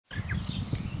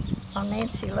I'm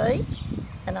Nancy Lee,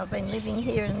 and I've been living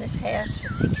here in this house for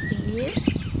 60 years.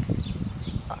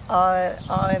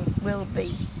 I will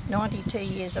be 92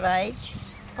 years of age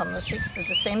on the 6th of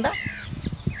December.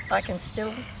 I can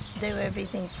still do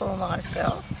everything for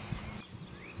myself.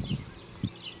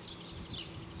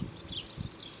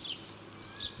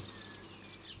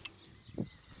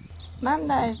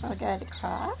 Mondays I go to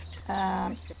craft,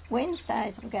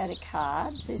 Wednesdays I go to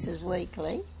cards, this is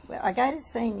weekly. I go to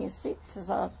senior sits, as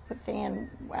I put down,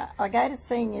 I go to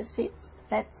senior sits,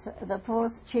 that's the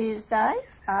fourth Tuesday.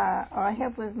 I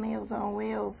help with Meals on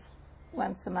Wheels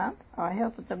once a month. I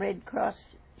help at the Red Cross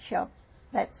shop,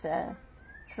 that's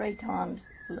 3 times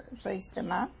at least a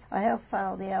month. I help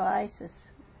file the Oasis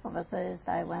of a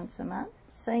Thursday once a month.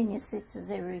 Senior sits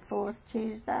is every fourth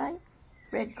Tuesday.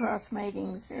 Red Cross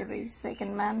meetings every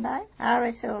second Monday.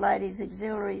 RSL Ladies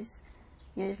Auxiliaries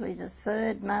usually the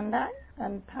third Monday,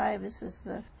 and PAVIS is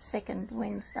the second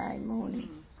Wednesday morning.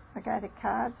 I go to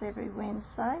cards every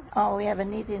Wednesday. Oh, we have a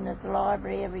knit-in at the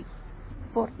library every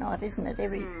fortnight, isn't it?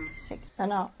 Every second.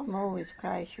 And I'm always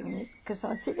crocheting it because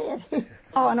I sit out here.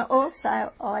 Oh, and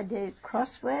also I do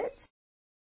crosswords.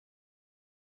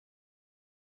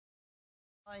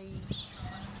 I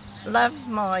love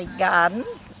my garden.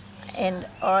 And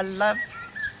I love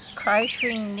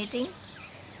crocheting, knitting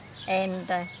and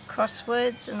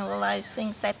crosswords and all those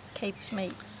things. That keeps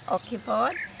me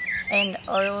occupied. And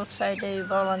I also do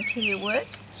volunteer work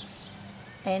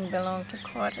and belong to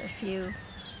quite a few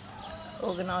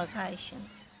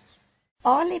organisations.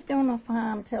 I lived on a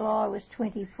farm till I was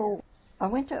 24. I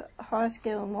went to high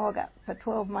school in Wagga for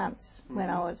 12 months when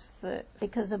I was 30,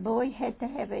 because a boy had to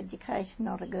have education,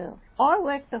 not a girl. I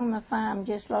worked on the farm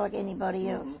just like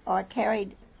anybody else. I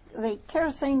carried the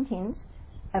kerosene tins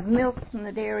of milk from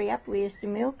the dairy up. We used to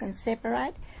milk and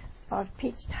separate. I've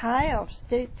pitched hay, I've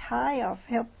stooped hay, I've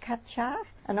helped cut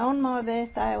chaff, and on my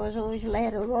birthday I was always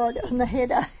allowed to ride on the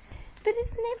header. But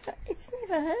it's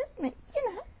never hurt me,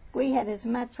 you know. We had as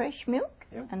much fresh milk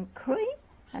and cream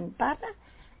and butter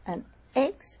and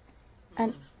eggs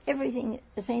and everything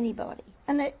as anybody.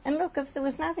 And look, if there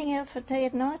was nothing else for tea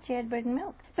at night, you had bread and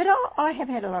milk. But I have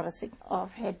had a lot of sick.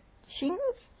 I've had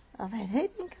shingles, I've had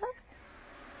whooping cough,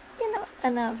 you know,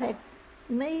 and I've had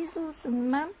measles and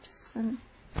mumps. And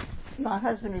my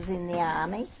husband was in the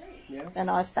army, and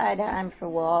I stayed home for a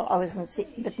while. I wasn't sick,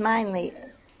 but mainly.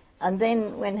 And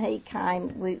then when he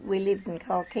came, we lived in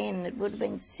Culcairn. It would have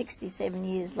been 67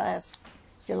 years last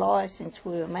July since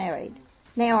we were married.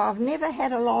 Now, I've never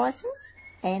had a licence,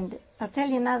 and I'll tell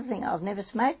you another thing, I've never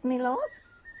smoked in my life,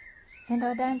 and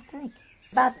I don't drink.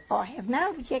 But I have no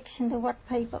objection to what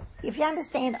people, if you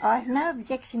understand, I have no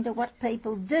objection to what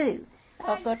people do.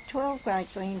 I've got 12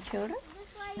 great-grandchildren,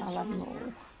 I love them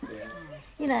all.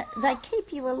 You know, they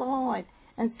keep you alive,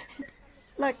 and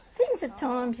like things at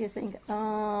times you think,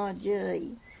 oh,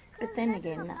 gee, but then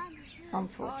again, no, I'm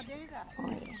fortunate. Oh,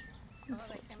 yeah.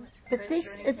 But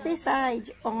at this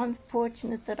age, I'm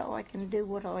fortunate that I can do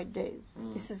what I do.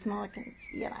 This is my,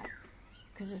 you know,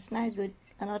 because it's no good.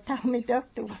 And I told my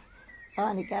doctor, I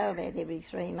only go about every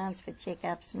 3 months for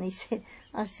checkups, and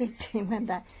I said to him one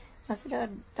day, I said, oh,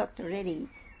 Dr. Reddy,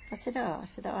 I said, I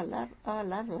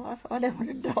love life. I don't want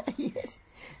to die yet.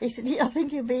 He said, yeah, I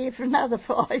think you'll be here for another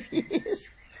 5 years.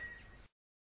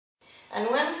 And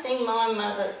one thing my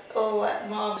mother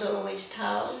was always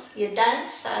told, you don't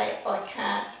say, I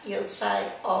can't, you'll say,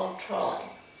 I'll try.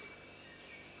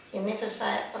 You never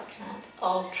say, I can't,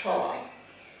 I'll try.